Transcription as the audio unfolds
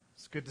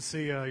Good to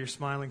see your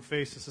smiling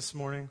faces this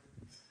morning.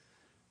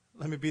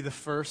 Let me be the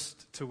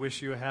first to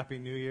wish you a Happy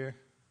New Year.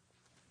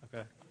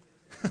 Okay.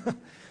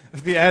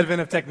 With the advent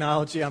of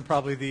technology, I'm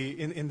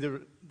probably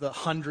in the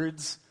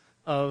hundreds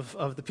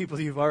of the people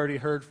you've already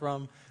heard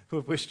from who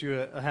have wished you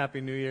a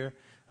Happy New Year.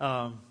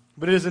 But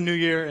it is a new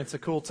year. It's a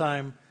cool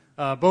time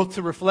both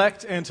to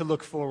reflect and to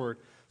look forward.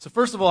 So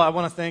first of all, I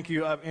want to thank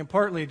you, and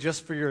partly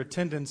just for your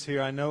attendance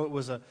here. I know it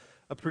was a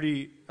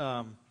pretty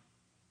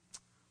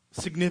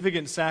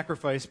significant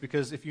sacrifice,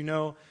 because if you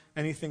know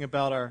anything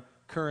about our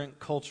current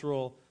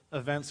cultural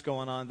events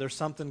going on, there's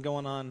something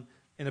going on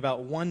in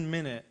about 1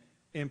 minute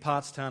in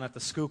Pottstown at the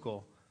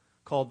Schuylkill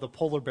called the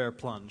Polar Bear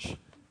Plunge.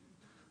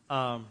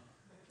 And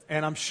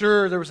I'm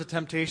sure there was a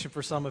temptation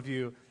for some of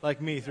you,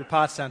 like me, through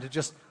Pottstown to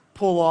just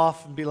pull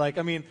off and be like,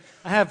 I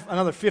have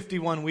another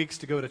 51 weeks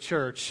to go to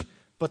church,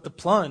 but the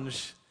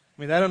plunge,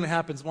 that only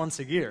happens once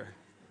a year.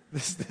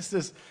 This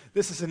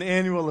is an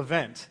annual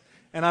event.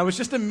 And I was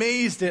just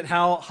amazed at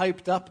how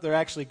hyped up they're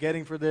actually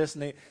getting for this.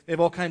 And they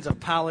have all kinds of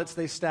pallets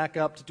they stack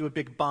up to do a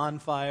big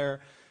bonfire.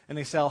 And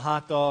they sell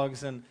hot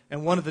dogs. And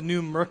one of the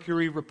new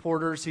Mercury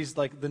reporters, he's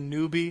like the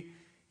newbie.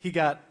 He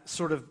got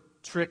sort of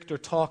tricked or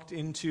talked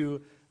into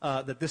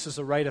that this is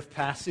a rite of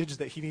passage,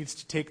 that he needs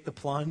to take the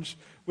plunge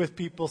with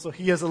people. So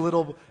he has a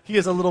little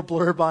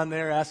blurb on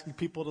there asking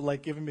people to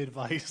give him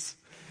advice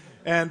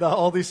and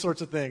all these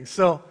sorts of things.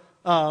 So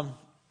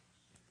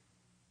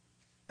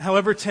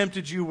however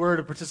tempted you were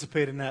to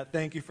participate in that,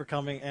 thank you for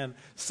coming and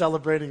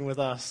celebrating with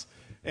us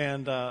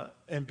and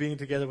being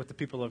together with the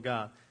people of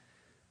God.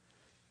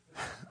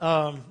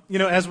 Some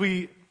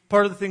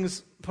of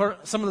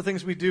the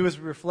things we do is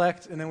we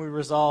reflect, and then we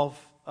resolve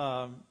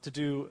to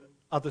do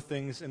other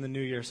things in the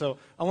new year. So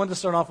I wanted to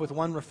start off with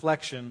one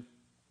reflection.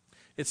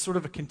 It's sort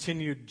of a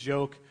continued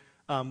joke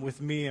with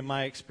me and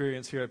my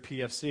experience here at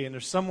PFC. And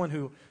there's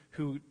someone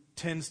who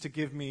tends to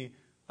give me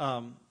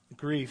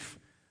grief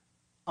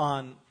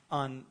on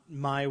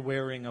my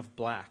wearing of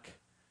black.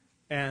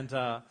 And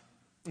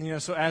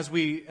so as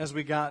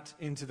we got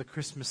into the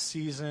Christmas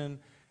season,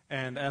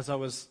 and as I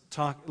was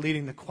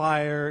leading the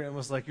choir, it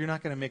was like, you're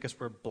not going to make us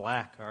wear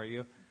black, are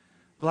you?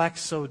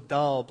 Black's so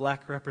dull.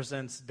 Black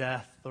represents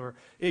death, or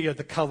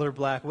the color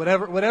black.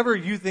 Whatever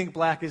you think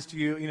black is to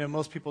you,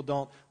 most people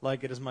don't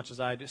like it as much as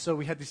I do. So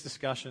we had these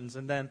discussions,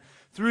 and then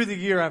through the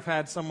year, I've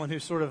had someone who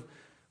sort of,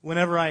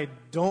 whenever I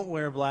don't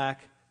wear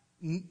black,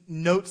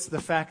 notes the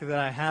fact that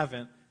I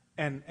haven't,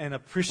 and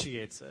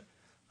appreciates it.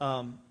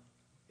 And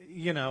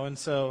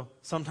so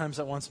sometimes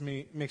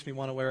that makes me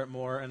want to wear it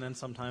more, and then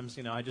sometimes,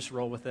 I just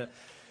roll with it.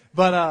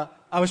 But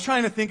I was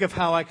trying to think of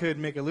how I could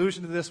make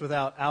allusion to this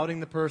without outing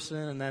the person,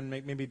 and then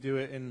maybe do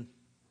it in,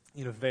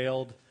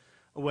 veiled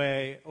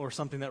way, or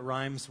something that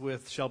rhymes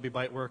with Shelby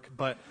Bitework.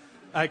 But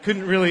I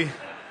couldn't really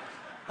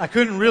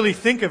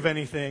think of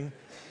anything.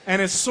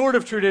 And it's sort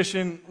of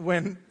tradition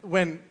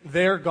when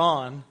they're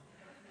gone.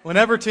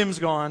 Whenever Tim's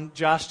gone,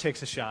 Josh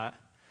takes a shot.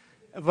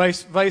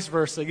 Vice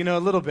versa, a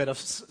little bit of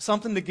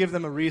something to give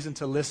them a reason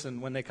to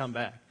listen when they come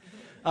back.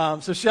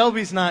 So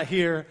Shelby's not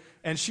here,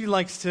 and she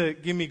likes to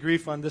give me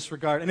grief on this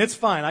regard. And it's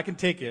fine, I can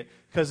take it,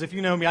 because if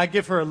you know me, I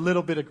give her a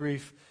little bit of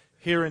grief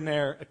here and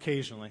there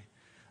occasionally.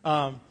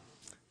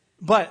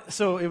 But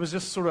so it was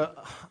just sort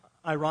of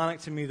ironic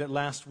to me that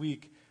last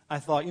week I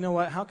thought, you know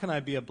what, how can I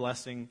be a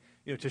blessing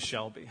to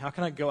Shelby? How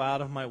can I go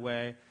out of my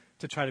way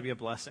to try to be a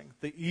blessing?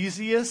 The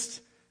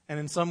easiest and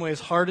in some ways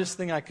hardest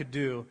thing I could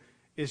do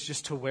is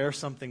just to wear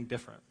something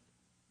different.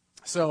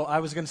 So I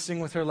was going to sing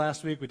with her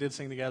last week. We did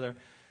sing together.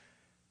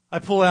 I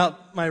pull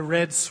out my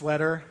red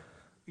sweater,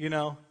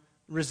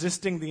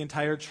 resisting the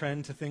entire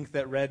trend to think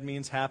that red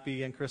means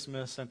happy and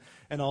Christmas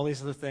and all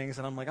these other things.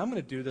 And I'm like, I'm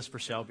going to do this for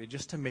Shelby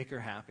just to make her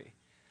happy,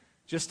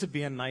 just to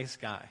be a nice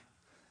guy.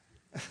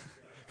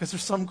 Because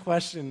there's some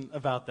question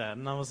about that.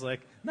 And I was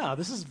like, no,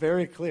 this is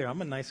very clear.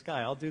 I'm a nice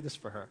guy. I'll do this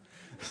for her.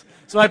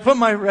 So I put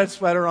my red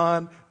sweater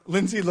on.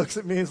 Lindsay looks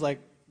at me and is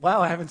like,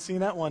 wow, I haven't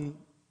seen that one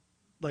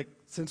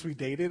since we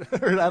dated,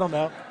 or I don't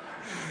know.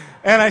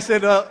 And I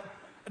said,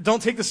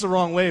 don't take this the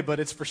wrong way, but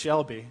it's for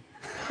Shelby.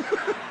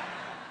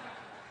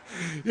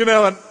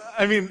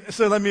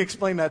 So let me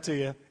explain that to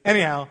you.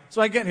 Anyhow, so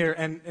I get here,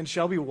 and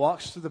Shelby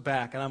walks to the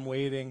back, and I'm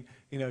waiting,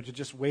 to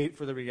just wait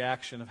for the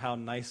reaction of how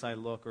nice I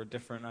look or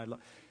different I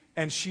look.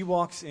 And she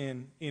walks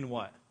in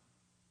what?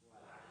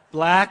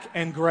 Black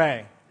and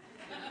gray.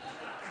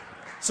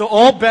 So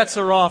all bets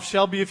are off.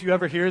 Shelby, if you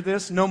ever hear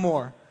this, no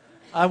more.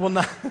 I will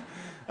not.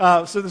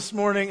 So this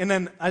morning, and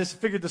then I just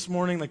figured this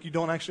morning, you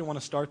don't actually want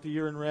to start the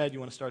year in red. You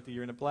want to start the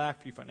year in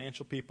black for you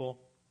financial people.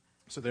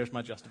 So there's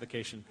my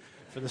justification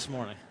for this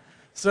morning.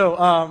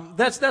 So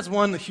that's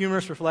one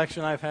humorous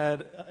reflection I've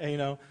had,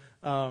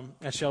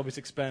 at Shelby's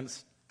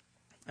expense,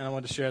 and I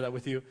wanted to share that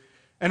with you.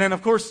 And then,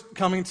 of course,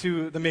 coming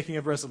to the making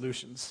of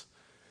resolutions.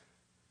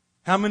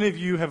 How many of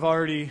you have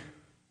already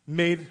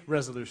made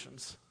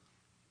resolutions?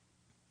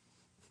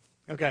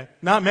 Okay,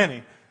 not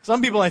many.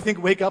 Some people, I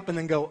think, wake up and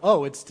then go,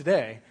 oh, it's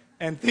today.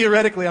 And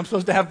theoretically, I'm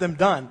supposed to have them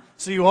done.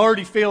 So you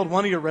already failed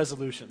one of your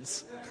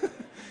resolutions.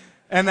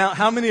 And now,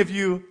 how many of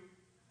you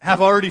have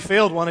already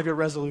failed one of your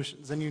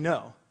resolutions, and you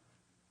know.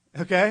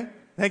 Okay?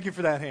 Thank you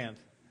for that hand.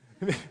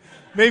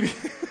 Maybe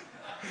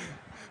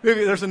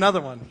there's another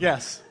one.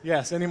 Yes.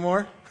 Any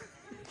more?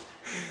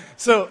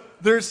 So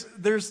there's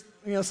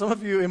some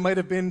of you, it might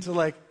have been to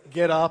like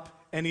get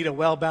up and eat a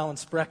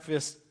well-balanced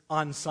breakfast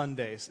on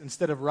Sundays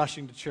instead of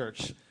rushing to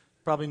church.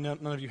 Probably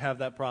none of you have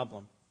that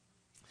problem.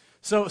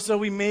 So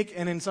we make,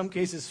 and in some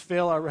cases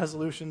fail our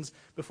resolutions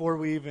before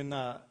we even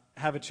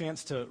have a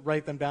chance to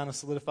write them down and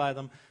solidify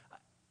them.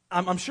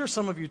 I'm sure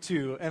some of you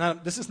too,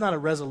 and this is not a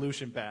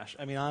resolution bash.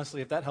 I mean,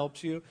 honestly, if that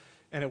helps you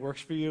and it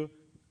works for you,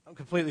 I'm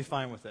completely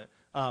fine with it.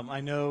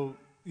 I know,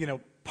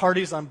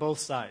 parties on both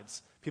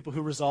sides. People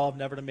who resolve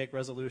never to make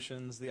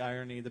resolutions, the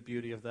irony, the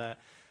beauty of that.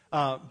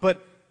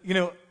 But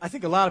I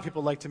think a lot of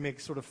people like to make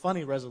sort of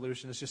funny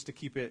resolutions just to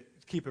keep it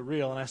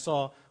real. And I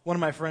saw one of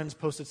my friends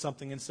posted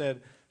something and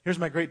said, here's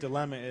my great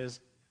dilemma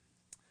is,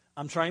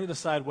 I'm trying to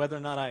decide whether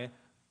or not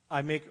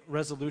I make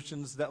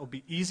resolutions that will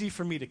be easy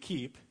for me to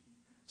keep,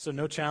 so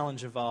no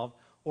challenge involved,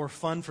 or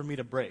fun for me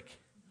to break.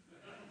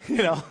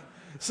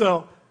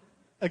 So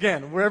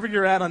again, wherever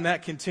you're at on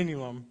that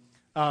continuum,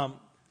 I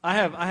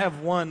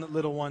have one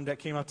little one that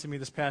came up to me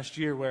this past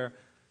year where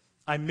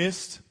I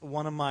missed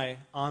one of my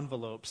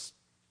envelopes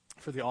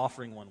for the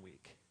offering one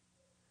week.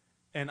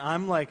 And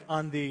I'm like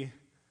on the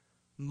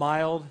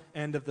mild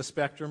end of the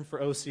spectrum for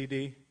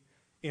OCD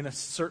in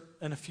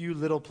a few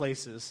little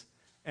places.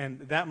 And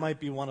that might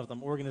be one of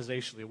them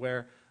organizationally,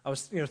 where I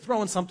was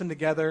throwing something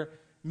together,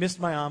 missed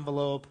my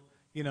envelope,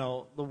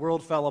 the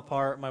world fell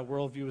apart, my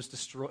worldview was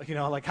destroyed.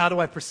 Like how do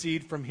I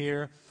proceed from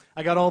here?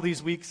 I got all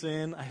these weeks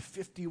in. I have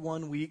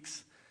 51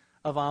 weeks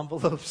of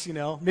envelopes,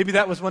 Maybe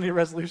that was one of your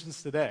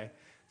resolutions today.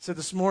 So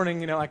this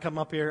morning, I come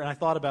up here and I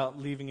thought about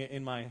leaving it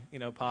in my,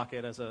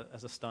 pocket as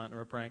a stunt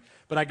or a prank.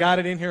 But I got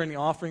it in here in the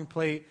offering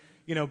plate,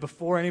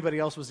 before anybody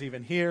else was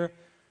even here.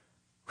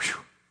 Whew.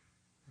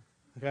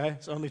 Okay?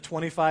 So only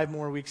 25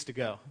 more weeks to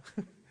go.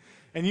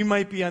 And you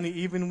might be on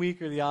the even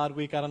week or the odd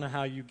week. I don't know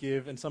how you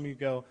give. And some of you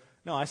go,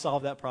 no, I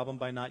solved that problem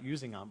by not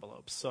using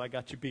envelopes. So I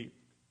got you beat.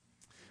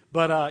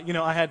 But,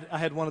 I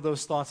had one of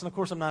those thoughts. And, of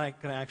course, I'm not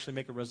going to actually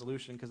make a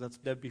resolution because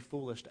that'd be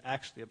foolish to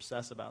actually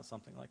obsess about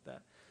something like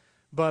that.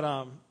 But,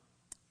 I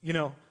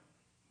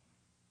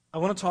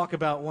want to talk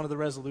about one of the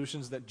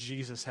resolutions that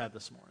Jesus had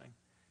this morning.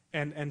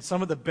 And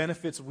some of the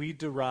benefits we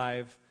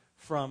derive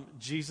from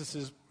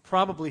Jesus's,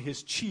 probably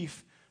his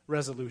chief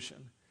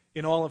resolution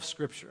in all of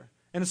Scripture.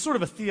 And it's sort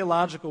of a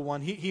theological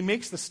one. He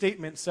makes the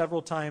statement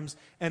several times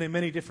and in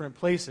many different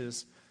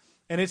places.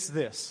 And it's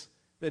this,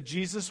 that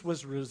Jesus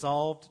was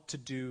resolved to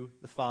do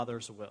the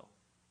Father's will.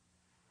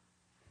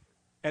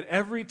 At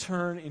every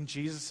turn in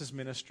Jesus'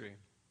 ministry,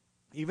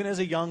 even as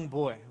a young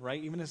boy,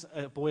 right? Even as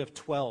a boy of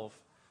 12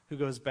 who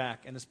goes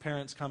back and his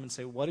parents come and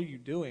say, what are you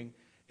doing?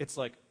 It's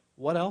like,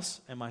 what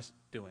else am I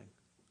doing?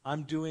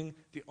 I'm doing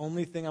the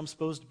only thing I'm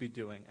supposed to be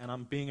doing, and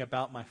I'm being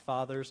about my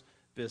Father's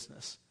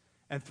business.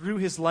 And through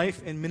his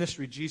life and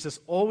ministry, Jesus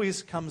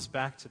always comes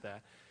back to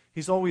that.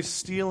 He's always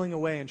stealing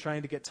away and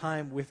trying to get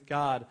time with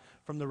God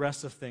from the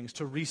rest of things,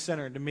 to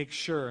recenter and to make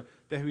sure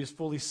that he is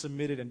fully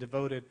submitted and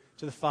devoted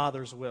to the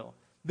Father's will.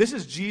 This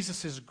is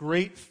Jesus'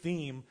 great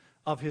theme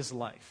of his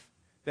life,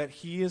 that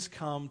he has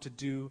come to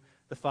do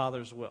the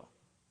Father's will.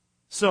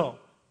 So,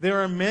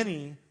 there are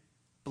many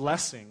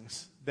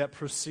blessings that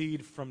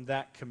proceed from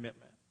that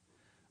commitment.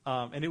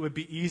 And it would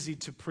be easy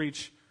to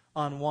preach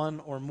on one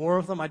or more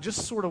of them. I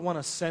just sort of want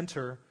to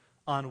center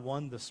on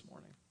one this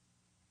morning.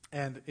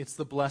 And it's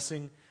the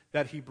blessing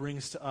that he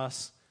brings to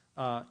us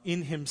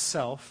in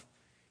himself,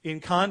 in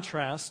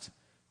contrast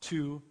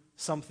to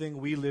something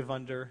we live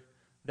under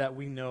that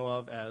we know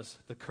of as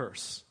the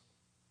curse.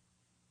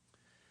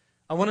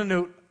 I want to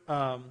note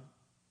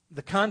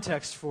the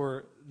context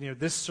for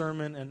this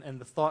sermon and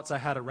the thoughts I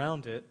had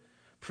around it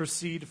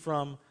proceed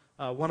from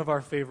one of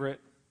our favorite,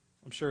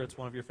 I'm sure it's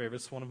one of your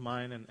favorites, one of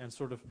mine, and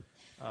sort of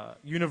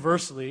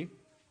universally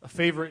a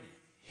favorite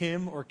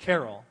hymn or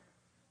carol.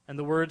 And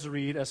the words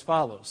read as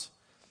follows.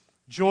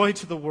 Joy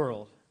to the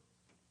world.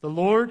 The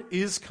Lord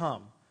is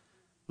come.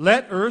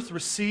 Let earth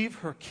receive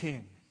her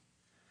King.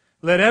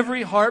 Let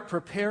every heart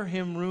prepare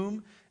him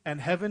room,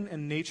 and heaven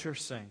and nature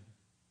sing.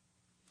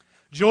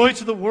 Joy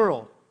to the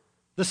world.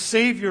 The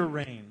Savior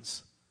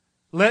reigns.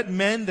 Let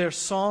men their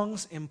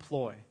songs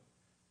employ.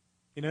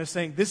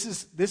 Saying this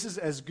is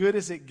as good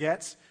as it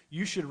gets.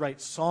 You should write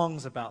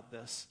songs about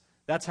this.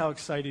 That's how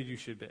excited you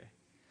should be.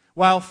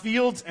 While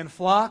fields and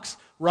flocks,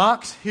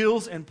 rocks,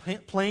 hills, and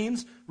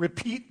plains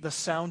repeat the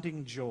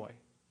sounding joy.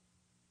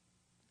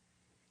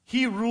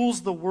 He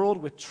rules the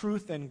world with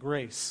truth and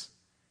grace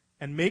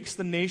and makes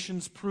the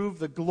nations prove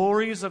the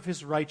glories of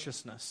his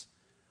righteousness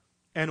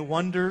and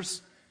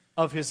wonders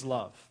of his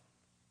love.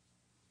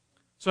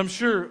 So I'm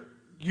sure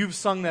you've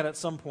sung that at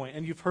some point,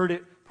 and you've heard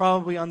it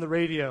probably on the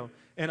radio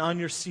and on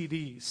your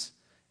CDs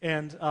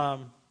and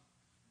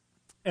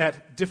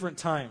at different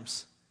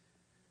times.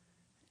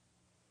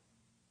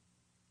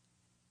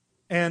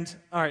 And,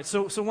 all right,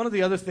 so one of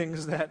the other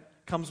things that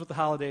comes with the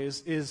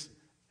holidays is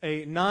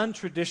a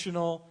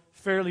non-traditional,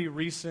 fairly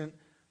recent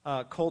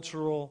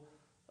cultural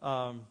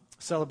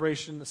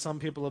celebration that some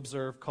people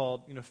observe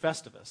called,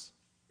 Festivus,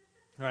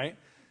 right?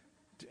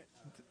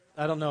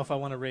 I don't know if I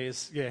want to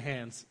raise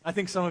hands. I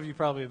think some of you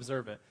probably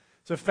observe it.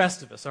 So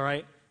Festivus, all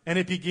right? And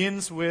it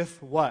begins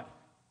with what?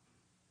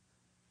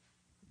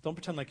 Don't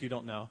pretend like you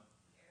don't know.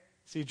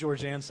 See,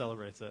 George Ann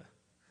celebrates it.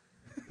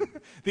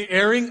 The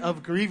airing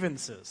of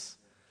grievances,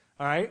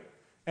 all right?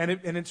 And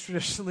it's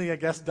traditionally, I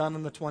guess, done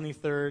on the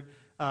 23rd.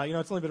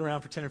 It's only been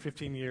around for 10 or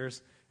 15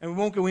 years. And we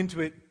won't go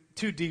into it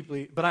too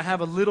deeply, but I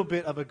have a little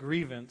bit of a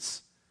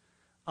grievance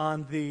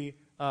on the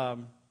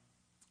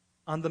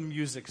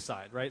music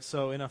side, right?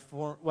 So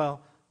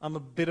I'm a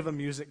bit of a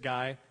music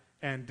guy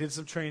and did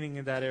some training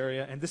in that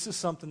area, and this is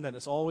something that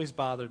has always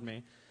bothered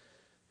me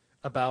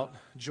about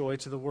Joy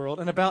to the World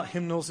and about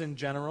hymnals in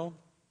general.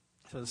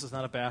 So this is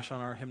not a bash on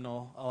our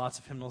hymnal. Lots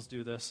of hymnals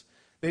do this.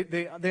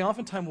 They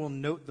oftentimes will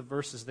note the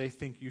verses they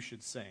think you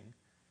should sing.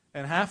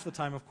 And half the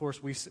time, of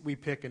course, we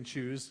pick and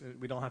choose.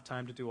 We don't have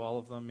time to do all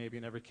of them, maybe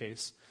in every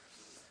case.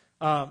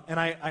 And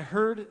I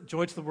heard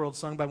Joy to the World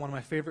sung by one of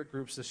my favorite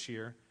groups this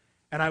year,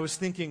 and I was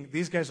thinking,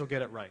 these guys will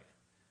get it right.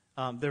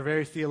 They're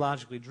very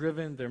theologically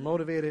driven, they're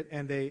motivated,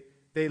 and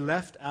they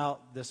left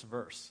out this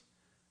verse.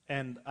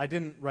 And I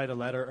didn't write a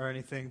letter or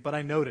anything, but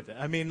I noted it.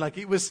 I mean, like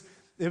it was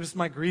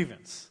my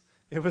grievance.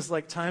 It was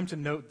like time to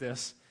note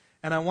this.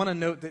 And I want to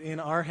note that in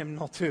our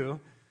hymnal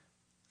too,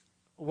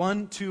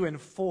 1, 2,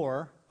 and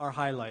 4 are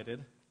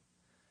highlighted.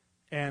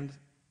 And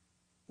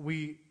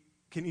we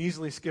can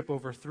easily skip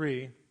over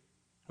 3,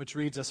 which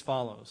reads as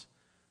follows.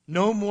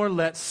 No more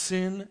let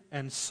sin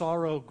and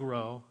sorrow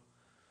grow,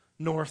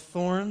 nor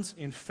thorns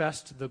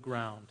infest the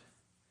ground.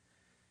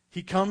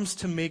 He comes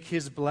to make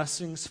his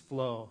blessings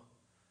flow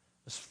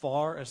as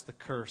far as the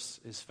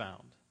curse is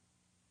found.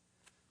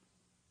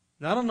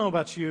 Now, I don't know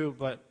about you,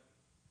 but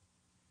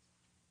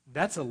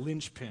that's a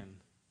linchpin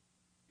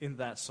in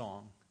that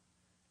song.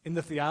 In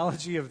the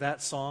theology of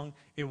that song,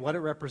 in what it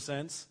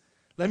represents.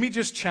 Let me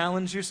just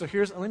challenge you. So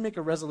let me make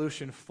a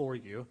resolution for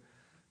you.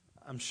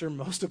 I'm sure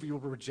most of you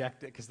will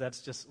reject it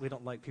because we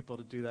don't like people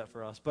to do that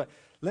for us. But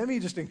let me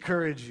just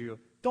encourage you.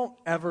 Don't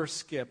ever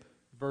skip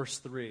verse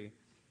 3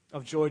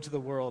 of Joy to the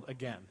World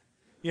again.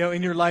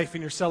 In your life,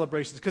 in your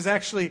celebrations. Because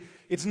actually,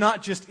 it's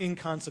not just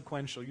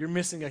inconsequential. You're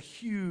missing a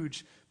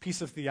huge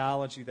piece of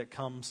theology that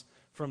comes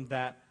from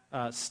that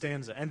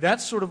stanza. And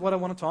that's sort of what I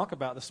want to talk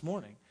about this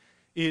morning,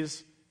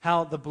 is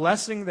how the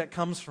blessing that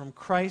comes from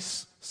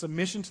Christ's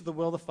submission to the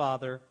will of the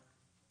Father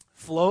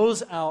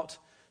flows out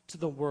to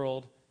the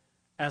world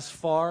as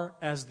far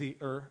as the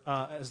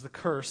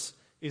curse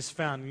is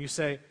found. And you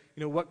say,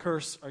 what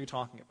curse are you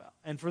talking about?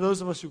 And for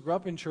those of us who grew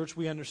up in church,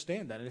 we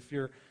understand that. And if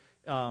you're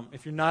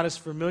not as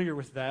familiar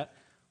with that,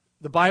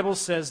 the Bible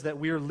says that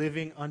we are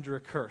living under a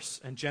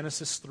curse. And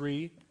Genesis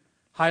 3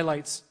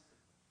 highlights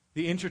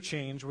the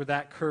interchange where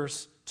that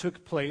curse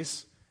took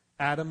place,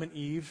 Adam and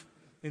Eve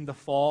in the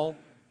fall,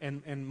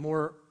 and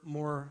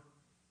more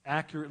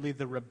accurately,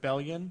 the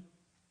rebellion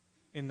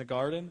in the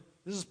garden.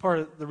 This is part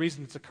of the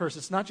reason it's a curse.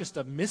 It's not just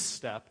a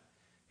misstep,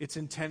 it's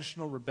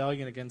intentional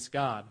rebellion against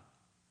God.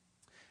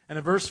 And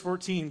in verse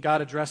 14,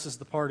 God addresses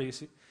the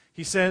parties.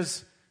 He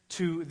says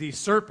to the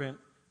serpent,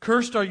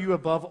 "Cursed are you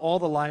above all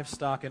the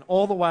livestock and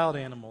all the wild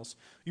animals.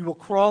 You will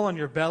crawl on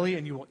your belly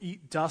and you will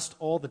eat dust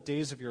all the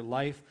days of your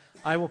life.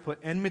 I will put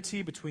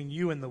enmity between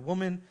you and the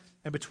woman,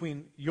 and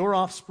between your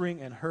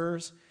offspring and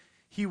hers.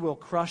 He will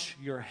crush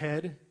your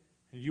head,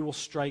 and you will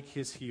strike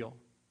his heel."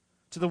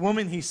 To the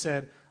woman he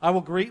said, "I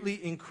will greatly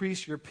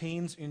increase your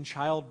pains in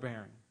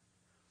childbearing.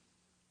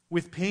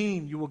 With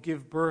pain you will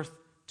give birth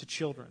to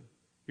children.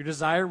 Your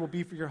desire will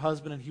be for your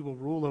husband, and he will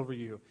rule over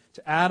you."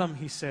 To Adam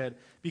he said,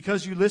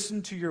 "Because you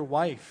listened to your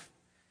wife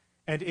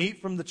and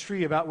ate from the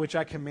tree about which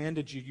I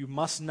commanded you, you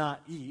must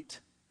not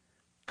eat.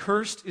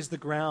 Cursed is the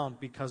ground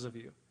because of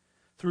you.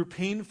 Through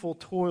painful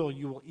toil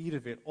you will eat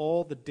of it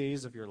all the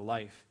days of your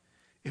life.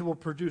 It will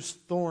produce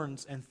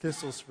thorns and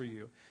thistles for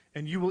you,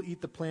 and you will eat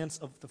the plants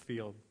of the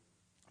field.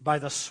 By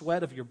the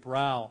sweat of your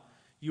brow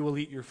you will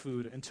eat your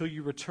food until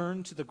you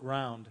return to the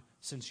ground,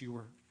 since you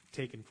were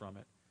taken from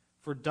it.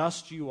 For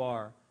dust you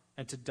are,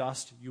 and to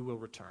dust you will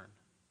return."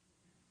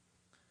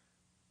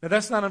 Now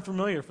that's not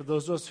unfamiliar for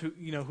those of us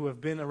who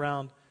have been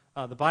around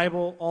the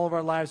Bible all of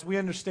our lives. We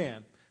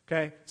understand,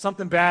 okay?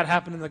 Something bad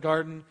happened in the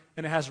garden,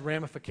 and it has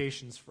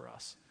ramifications for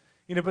us.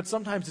 But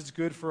sometimes it's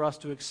good for us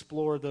to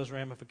explore those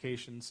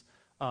ramifications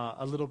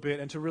a little bit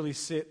and to really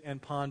sit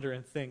and ponder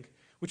and think,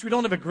 which we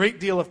don't have a great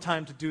deal of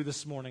time to do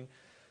this morning.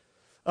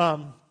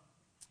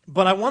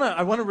 But I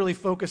want to really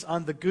focus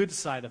on the good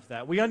side of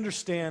that. We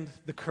understand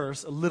the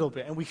curse a little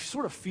bit, and we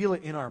sort of feel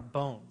it in our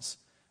bones.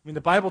 I mean,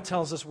 the Bible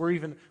tells us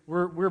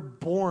we're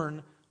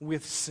born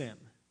with sin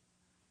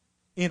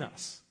in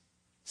us.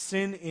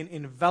 Sin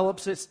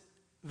envelops us.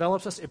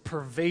 It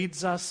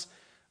pervades us.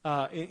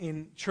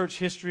 In church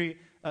history,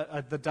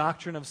 the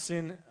doctrine of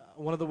sin,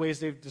 one of the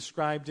ways they've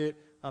described it,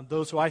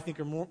 those who I think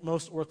are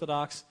most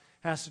orthodox,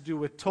 has to do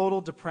with total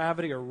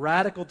depravity or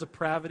radical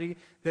depravity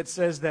that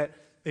says that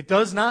it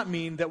does not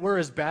mean that we're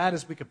as bad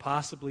as we could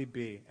possibly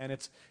be, and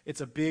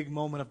it's a big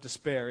moment of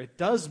despair. It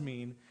does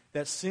mean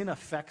that sin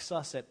affects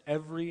us at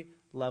every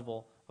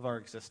level of our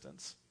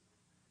existence.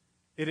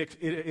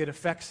 It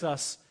affects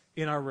us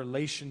in our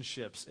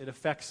relationships. It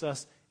affects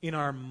us in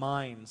our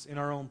minds, in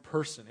our own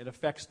person. It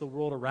affects the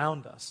world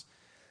around us.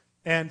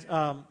 And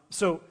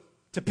so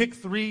to pick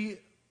 3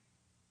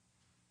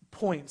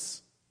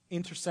 points,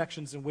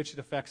 intersections in which it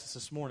affects us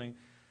this morning,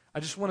 I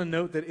just want to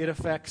note that it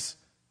affects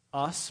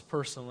us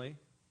personally,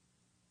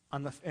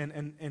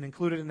 and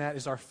included in that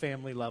is our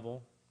family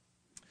level.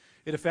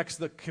 It affects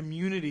the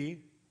community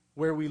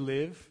where we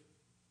live,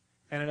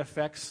 and it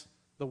affects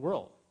the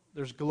world.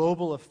 There's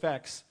global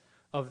effects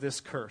of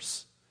this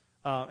curse.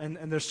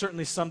 And there's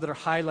certainly some that are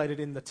highlighted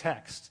in the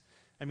text.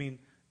 I mean,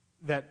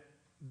 that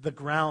the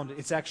ground,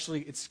 it's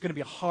going to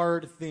be a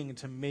hard thing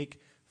to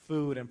make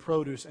food and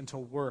produce and to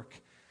work.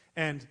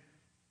 And,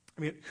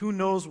 I mean, who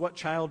knows what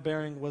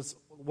childbearing was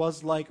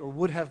like or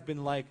would have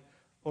been like,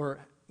 or,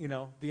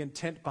 the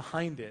intent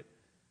behind it.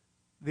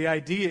 The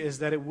idea is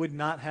that it would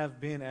not have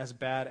been as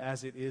bad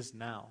as it is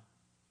now.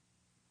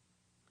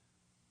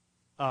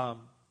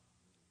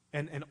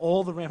 And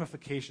all the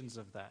ramifications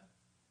of that.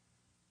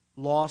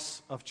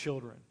 Loss of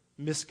children,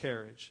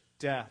 miscarriage,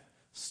 death,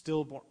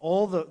 stillborn,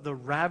 all the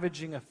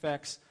ravaging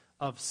effects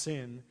of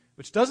sin,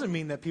 which doesn't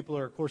mean that people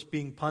are, of course,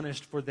 being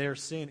punished for their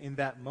sin in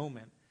that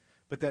moment,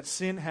 but that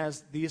sin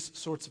has these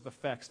sorts of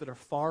effects that are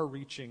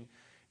far-reaching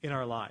in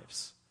our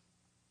lives.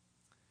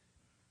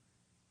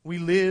 We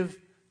live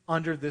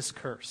under this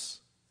curse.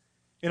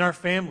 In our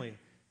family,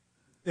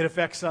 it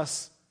affects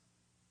us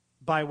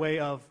by way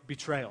of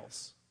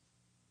betrayals,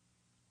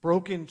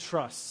 broken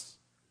trusts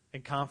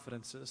and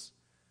confidences,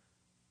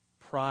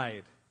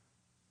 pride,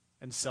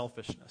 and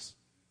selfishness.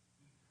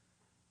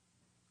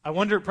 I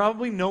wonder,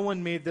 probably no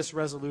one made this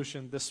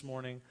resolution this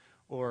morning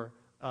or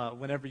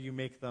whenever you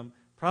make them.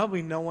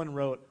 Probably no one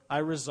wrote, I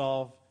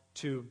resolve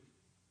to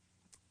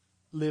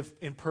live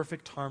in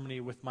perfect harmony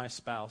with my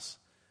spouse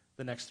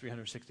the next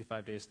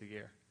 365 days of the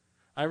year.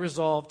 I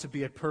resolve to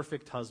be a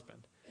perfect husband,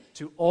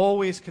 to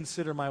always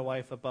consider my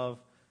wife above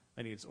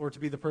my needs, or to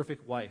be the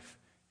perfect wife,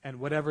 and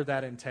whatever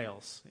that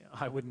entails.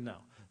 I wouldn't know.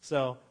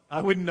 So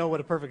I wouldn't know what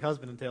a perfect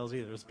husband entails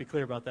either. Let's be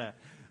clear about that.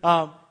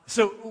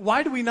 So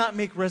why do we not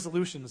make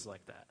resolutions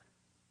like that?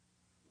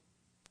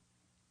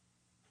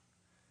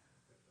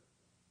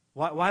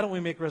 Why don't we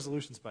make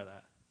resolutions by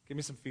that? Give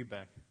me some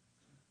feedback.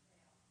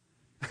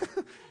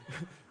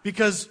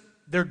 Because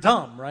they're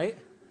dumb, right?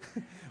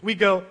 We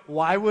go,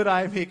 why would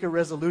I make a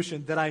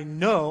resolution that I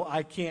know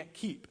I can't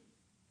keep?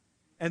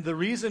 And the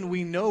reason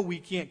we know we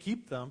can't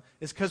keep them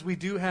is because we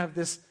do have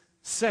this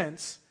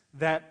sense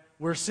that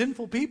we're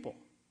sinful people.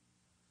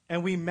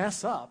 And we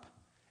mess up.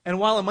 And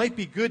while it might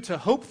be good to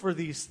hope for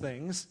these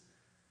things,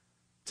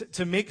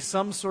 to make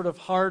some sort of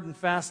hard and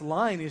fast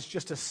line is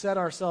just to set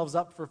ourselves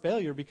up for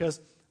failure because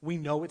we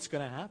know it's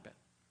going to happen.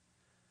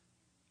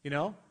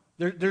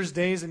 There's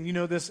days, and you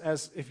know this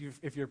as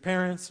if you're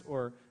parents,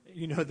 or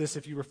you know this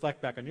if you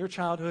reflect back on your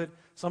childhood,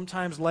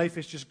 sometimes life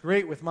is just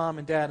great with mom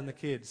and dad and the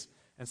kids,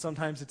 and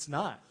sometimes it's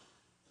not.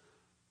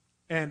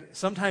 And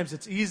sometimes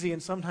it's easy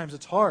and sometimes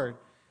it's hard.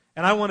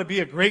 And I want to be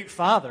a great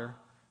father,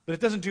 but it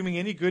doesn't do me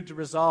any good to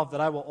resolve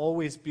that I will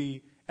always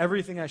be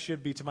everything I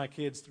should be to my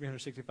kids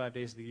 365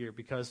 days of the year,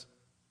 because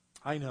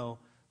I know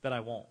that I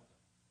won't.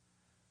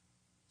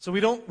 So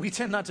we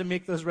tend not to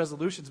make those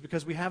resolutions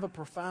because we have a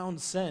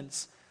profound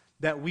sense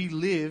that we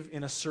live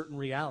in a certain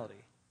reality.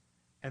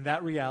 And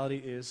that reality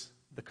is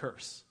the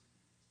curse.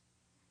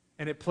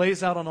 And it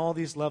plays out on all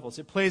these levels.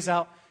 It plays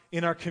out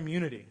in our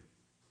community,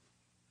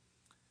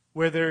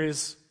 where there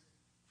is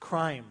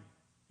crime,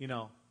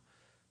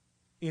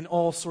 in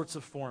all sorts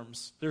of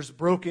forms. There's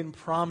broken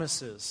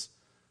promises.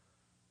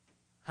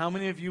 How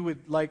many of you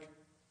would like,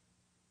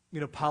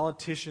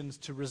 politicians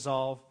to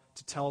resolve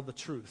to tell the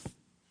truth?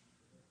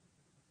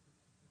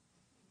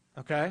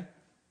 Okay?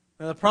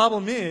 Now the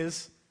problem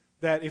is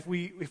that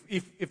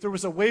if there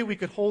was a way we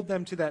could hold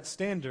them to that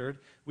standard,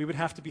 we would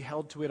have to be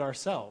held to it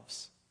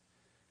ourselves.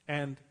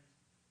 And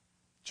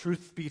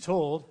truth be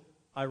told,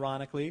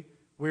 ironically,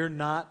 we're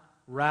not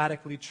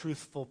radically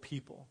truthful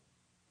people.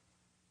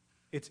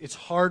 It's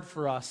hard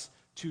for us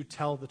to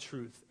tell the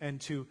truth and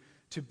to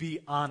be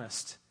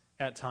honest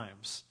at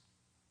times.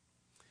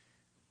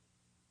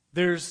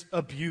 There's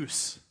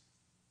abuse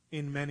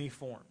in many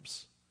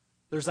forms.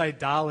 There's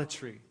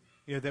idolatry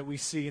that we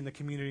see in the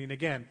community. And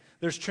again,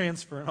 there's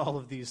transfer in all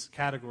of these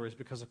categories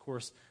because, of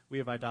course, we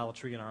have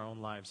idolatry in our own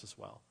lives as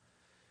well.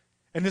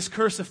 And this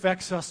curse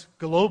affects us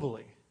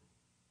globally.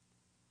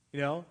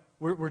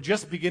 We're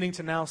just beginning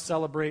to now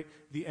celebrate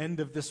the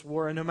end of this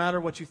war. And no matter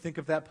what you think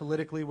of that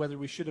politically, whether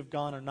we should have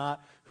gone or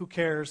not, who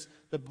cares?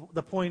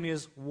 The point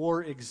is,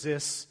 war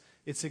exists.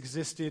 It's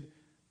existed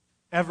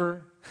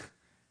ever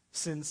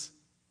since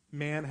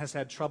man has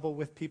had trouble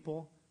with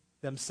people,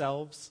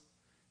 themselves,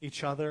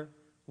 each other.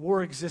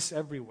 War exists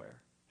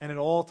everywhere. And at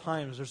all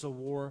times, there's a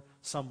war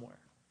somewhere.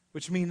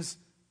 Which means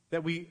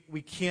that we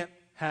can't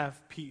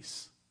have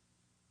peace,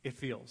 it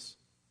feels.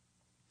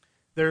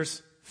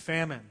 There's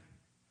famine.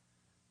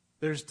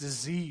 There's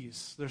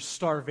disease. There's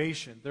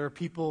starvation. There are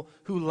people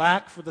who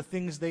lack for the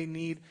things they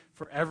need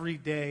for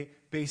everyday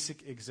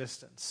basic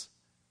existence.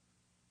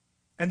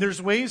 And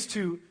there's ways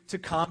to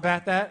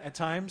combat that at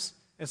times,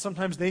 and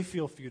sometimes they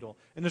feel futile.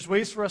 And there's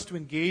ways for us to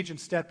engage and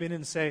step in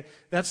and say,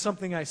 that's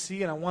something I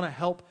see, and I want to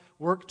help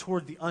work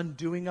toward the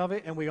undoing of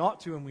it, and we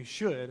ought to and we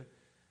should.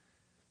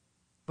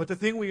 But the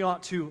thing we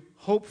ought to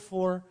hope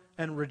for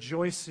and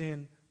rejoice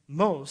in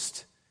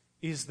most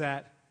is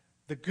that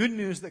the good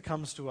news that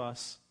comes to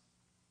us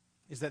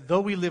is that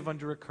though we live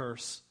under a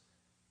curse,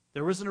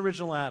 there was an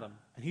original Adam,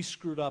 and he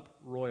screwed up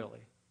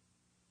royally.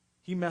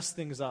 He messed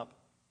things up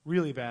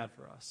really bad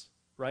for us,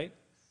 right?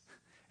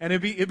 And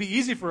it'd be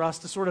easy for us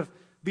to sort of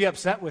be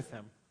upset with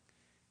him.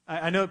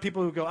 I know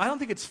people who go, I don't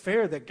think it's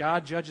fair that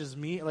God judges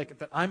me, like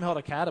that I'm held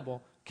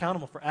accountable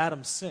for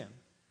Adam's sin.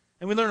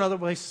 And we learn other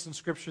places in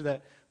Scripture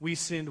that we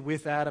sinned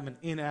with Adam and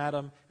in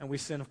Adam, and we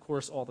sin, of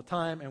course, all the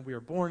time, and we are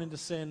born into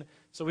sin.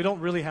 So we don't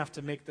really have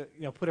to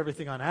put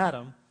everything on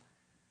Adam.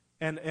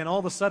 And all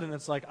of a sudden,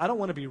 it's like, I don't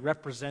want to be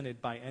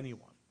represented by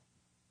anyone.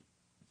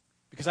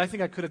 Because I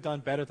think I could have done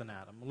better than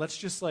Adam. Let's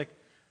just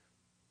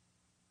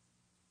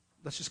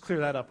clear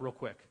that up real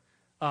quick.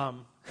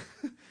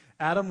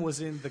 Adam was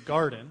in the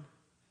garden,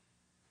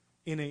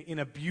 in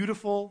a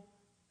beautiful,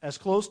 as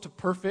close to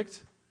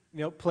perfect,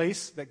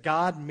 place that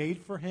God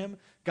made for him.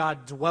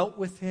 God dwelt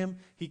with him.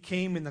 He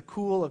came in the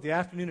cool of the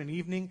afternoon and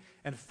evening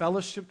and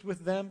fellowshiped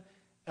with them.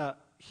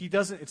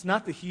 It's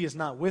not that he is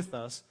not with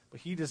us, but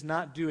he does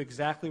not do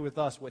exactly with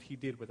us what he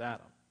did with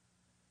Adam.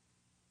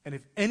 And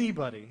if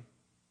anybody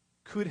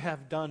could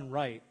have done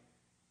right,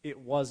 it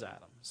was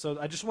Adam. So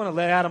I just want to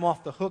let Adam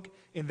off the hook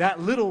in that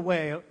little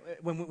way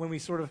when we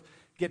sort of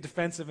get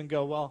defensive and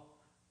go, well,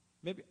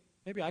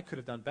 maybe I could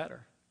have done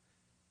better.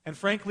 And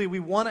frankly, we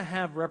want to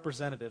have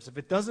representatives. If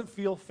it doesn't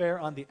feel fair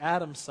on the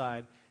Adam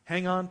side,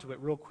 hang on to it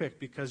real quick,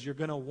 because you're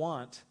going to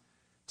want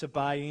to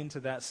buy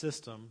into that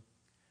system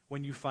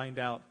when you find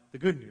out the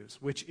good news,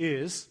 which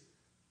is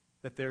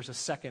that there's a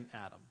second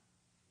Adam.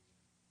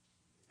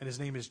 And his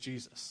name is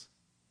Jesus.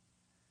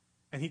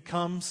 And he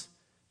comes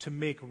to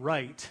make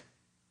right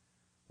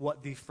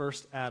what the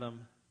first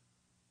Adam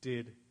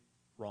did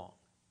wrong.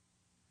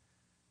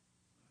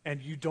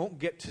 And you don't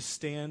get to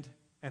stand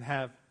and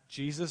have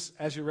Jesus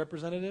as your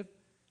representative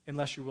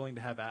unless you're willing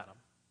to have Adam.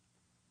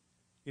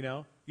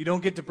 You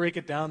don't get to break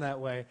it down that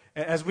way,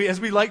 as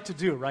we like to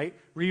do, right?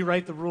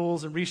 Rewrite the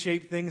rules and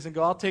reshape things and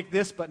go, I'll take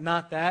this but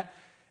not that.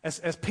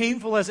 As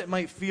painful as it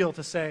might feel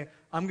to say,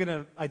 I'm going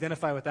to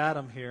identify with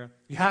Adam here,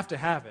 you have to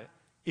have it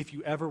if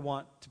you ever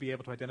want to be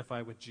able to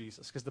identify with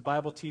Jesus. Because the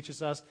Bible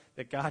teaches us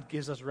that God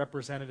gives us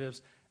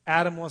representatives.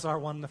 Adam was our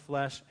one in the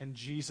flesh, and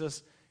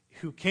Jesus,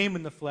 who came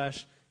in the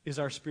flesh, is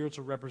our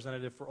spiritual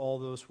representative for all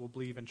those who will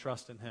believe and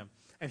trust in him.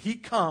 And he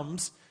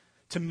comes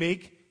to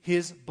make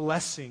his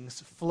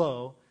blessings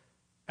flow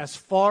as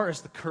far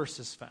as the curse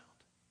is found.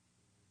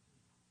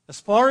 As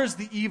far as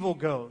the evil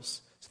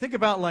goes. So think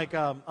about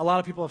a lot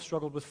of people have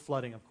struggled with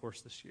flooding, of course,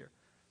 this year.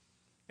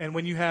 And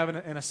when you have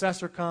an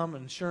assessor come,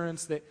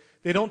 insurance,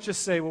 they don't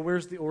just say, well,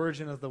 where's the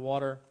origin of the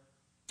water?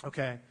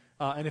 Okay,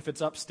 and if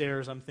it's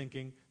upstairs, I'm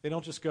thinking, they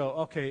don't just go,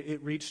 okay,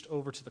 it reached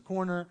over to the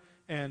corner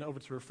and over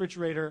to the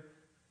refrigerator.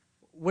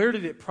 Where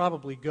did it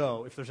probably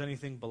go if there's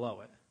anything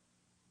below it?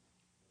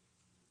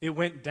 It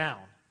went down.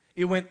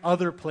 It went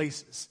other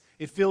places.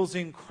 It fills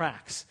in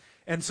cracks.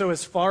 And so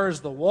as far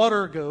as the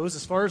water goes,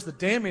 as far as the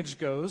damage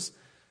goes,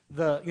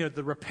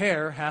 the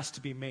repair has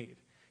to be made.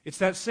 It's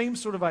that same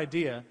sort of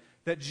idea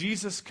that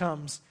Jesus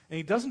comes, and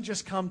he doesn't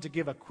just come to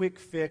give a quick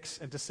fix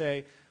and to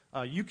say,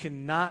 you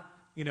cannot,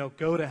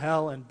 go to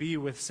hell and be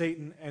with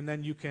Satan, and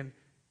then you can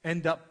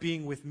end up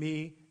being with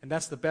me, and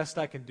that's the best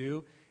I can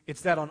do.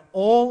 It's that on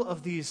all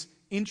of these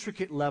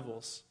intricate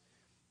levels,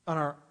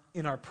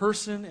 in our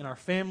person, in our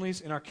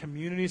families, in our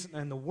communities,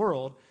 and in the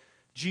world,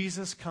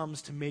 Jesus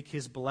comes to make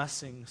his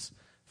blessings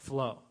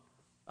flow.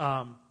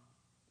 Part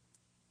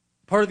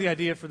of the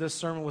idea for this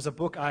sermon was a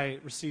book I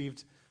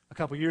received a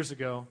couple years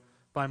ago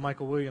by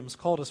Michael Williams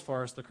called As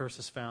Far as the Curse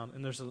is Found.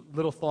 And there's a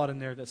little thought in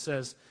there that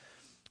says,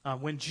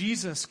 when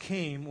Jesus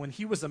came, when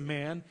he was a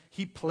man,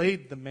 he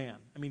played the man.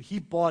 I mean, he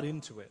bought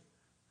into it.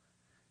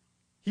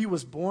 He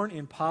was born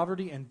in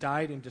poverty and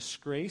died in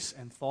disgrace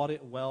and thought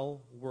it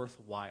well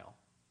worthwhile.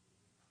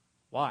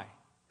 Why?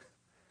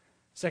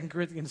 2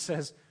 Corinthians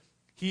says,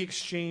 he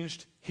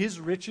exchanged his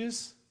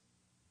riches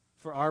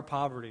for our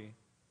poverty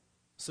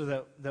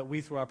so that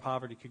we through our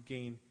poverty could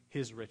gain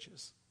his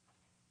riches.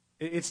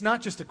 It's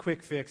not just a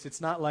quick fix.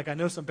 It's not like, I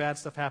know some bad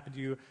stuff happened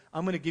to you.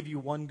 I'm going to give you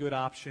one good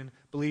option.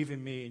 Believe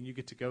in me, and you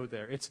get to go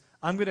there. It's,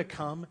 I'm going to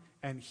come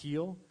and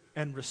heal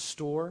and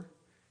restore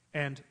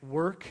and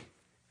work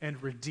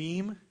and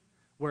redeem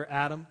where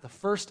Adam, the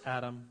first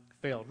Adam,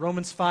 failed.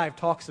 Romans 5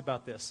 talks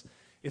about this.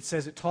 It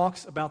says it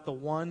talks about the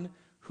one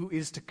who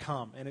is to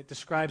come, and it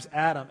describes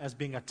Adam as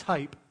being a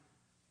type,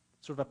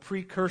 sort of a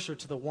precursor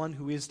to the one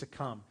who is to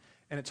come.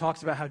 And it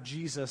talks about how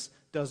Jesus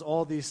does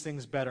all these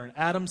things better. And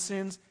Adam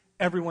sins,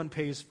 everyone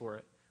pays for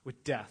it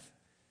with death.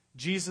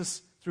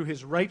 Jesus, through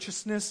his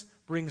righteousness,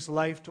 brings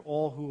life to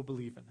all who will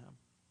believe in him.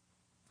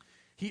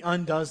 He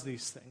undoes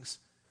these things.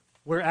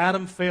 Where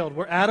Adam failed,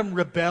 where Adam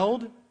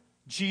rebelled,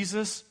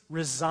 Jesus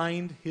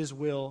resigned his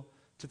will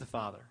to the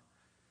Father.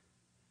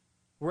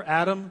 Where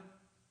Adam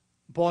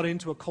bought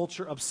into a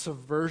culture of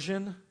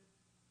subversion,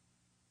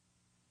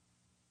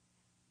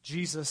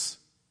 Jesus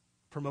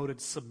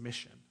promoted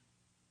submission.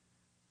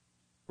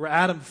 Where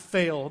Adam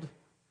failed,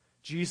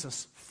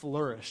 Jesus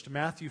flourished.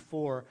 Matthew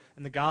 4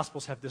 and the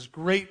Gospels have this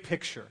great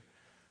picture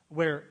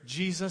where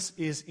Jesus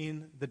is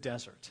in the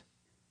desert.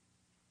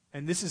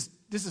 And this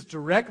is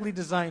directly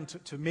designed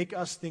to make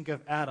us think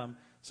of Adam.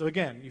 So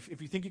again,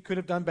 if you think you could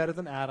have done better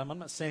than Adam, I'm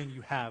not saying you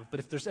have, but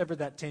if there's ever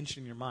that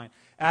tension in your mind,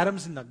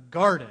 Adam's in the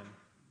garden,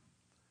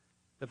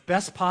 the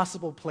best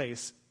possible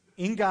place,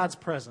 in God's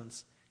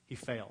presence, he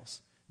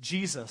fails.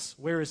 Jesus,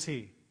 where is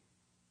he?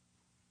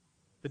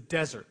 The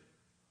desert.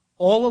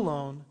 All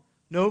alone,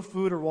 no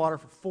food or water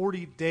for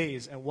 40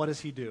 days, and what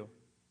does he do?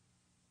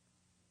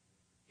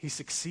 He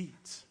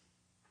succeeds.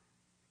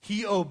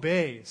 He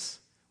obeys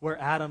where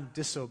Adam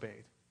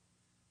disobeyed.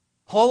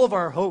 All of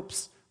our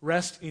hopes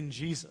rest in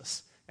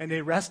Jesus, and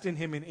they rest in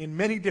him in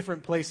many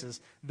different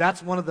places.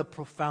 That's one of the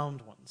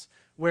profound ones,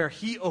 where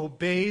he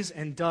obeys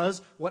and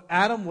does what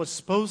Adam was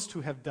supposed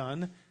to have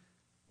done,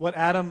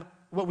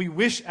 what we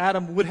wish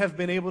Adam would have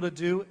been able to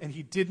do, and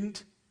he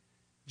didn't.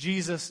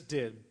 Jesus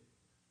did.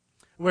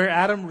 Where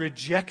Adam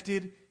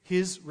rejected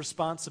his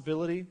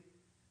responsibility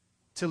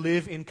to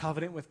live in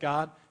covenant with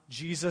God,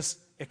 Jesus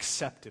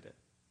accepted it.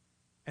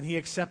 And he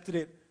accepted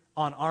it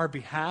on our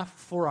behalf,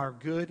 for our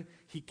good.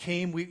 He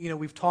came,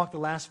 we've talked the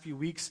last few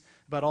weeks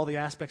about all the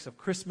aspects of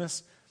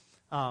Christmas,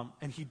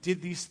 and he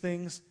did these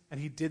things, and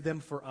he did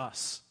them for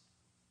us.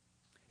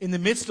 In the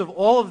midst of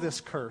all of this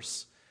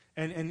curse,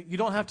 and you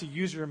don't have to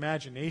use your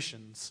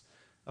imaginations,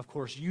 of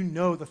course, you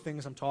know the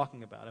things I'm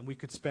talking about, and we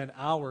could spend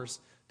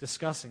hours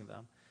discussing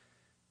them.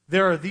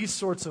 There are these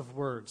sorts of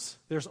words.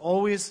 There's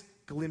always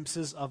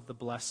glimpses of the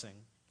blessing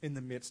in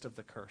the midst of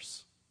the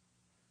curse.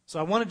 So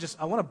I want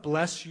to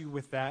bless you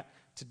with that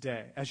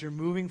today as you're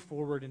moving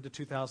forward into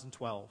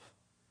 2012.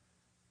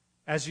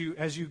 As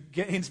you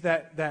get into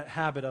that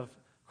habit of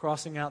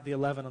crossing out the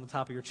 11 on the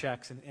top of your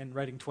checks and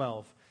writing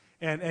 12.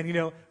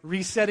 And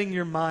resetting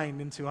your mind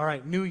into, all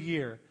right, new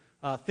year,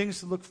 things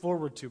to look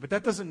forward to. But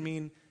that doesn't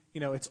mean,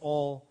 it's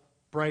all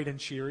bright and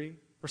cheery.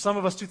 For some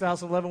of us,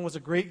 2011 was a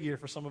great year.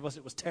 For some of us,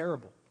 it was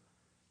terrible.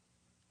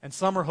 And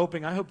some are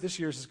hoping, I hope this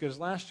year is as good as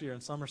last year.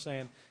 And some are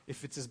saying,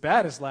 if it's as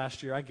bad as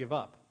last year, I give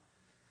up.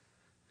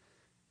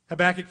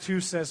 Habakkuk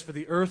 2 says, for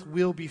the earth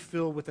will be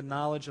filled with the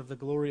knowledge of the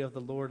glory of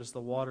the Lord as the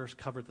waters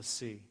cover the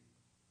sea.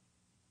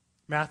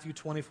 Matthew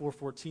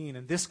 24:14,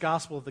 and this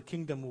gospel of the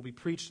kingdom will be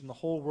preached in the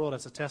whole world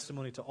as a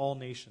testimony to all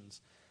nations,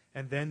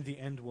 and then the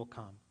end will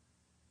come.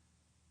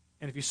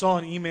 And if you saw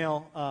an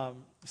email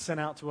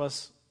sent out to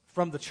us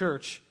from the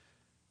church,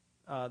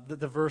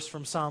 the verse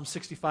from Psalm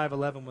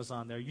 65:11 was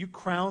on there. You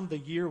crown the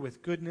year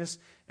with goodness,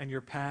 and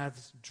your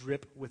paths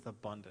drip with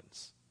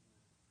abundance.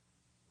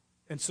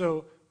 And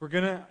so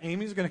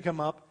Amy's going to come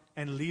up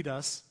and lead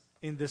us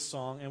in this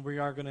song, and we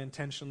are going to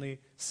intentionally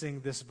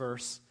sing this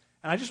verse.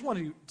 And I just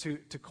want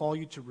to call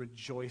you to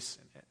rejoice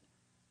in it,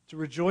 to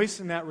rejoice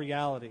in that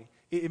reality.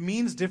 It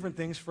means different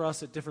things for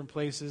us at different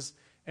places,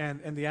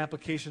 and the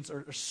applications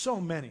are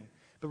so many.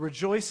 But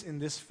rejoice in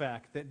this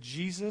fact that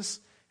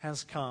Jesus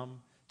has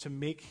come to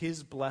make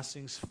his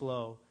blessings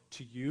flow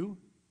to you,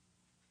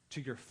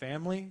 to your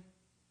family,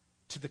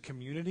 to the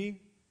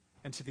community,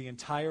 and to the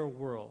entire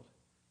world,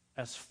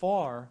 as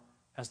far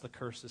as the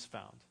curse is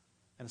found,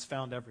 and it's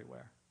found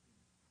everywhere.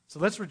 So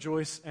let's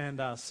rejoice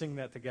and sing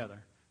that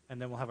together,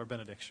 and then we'll have our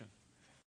benediction.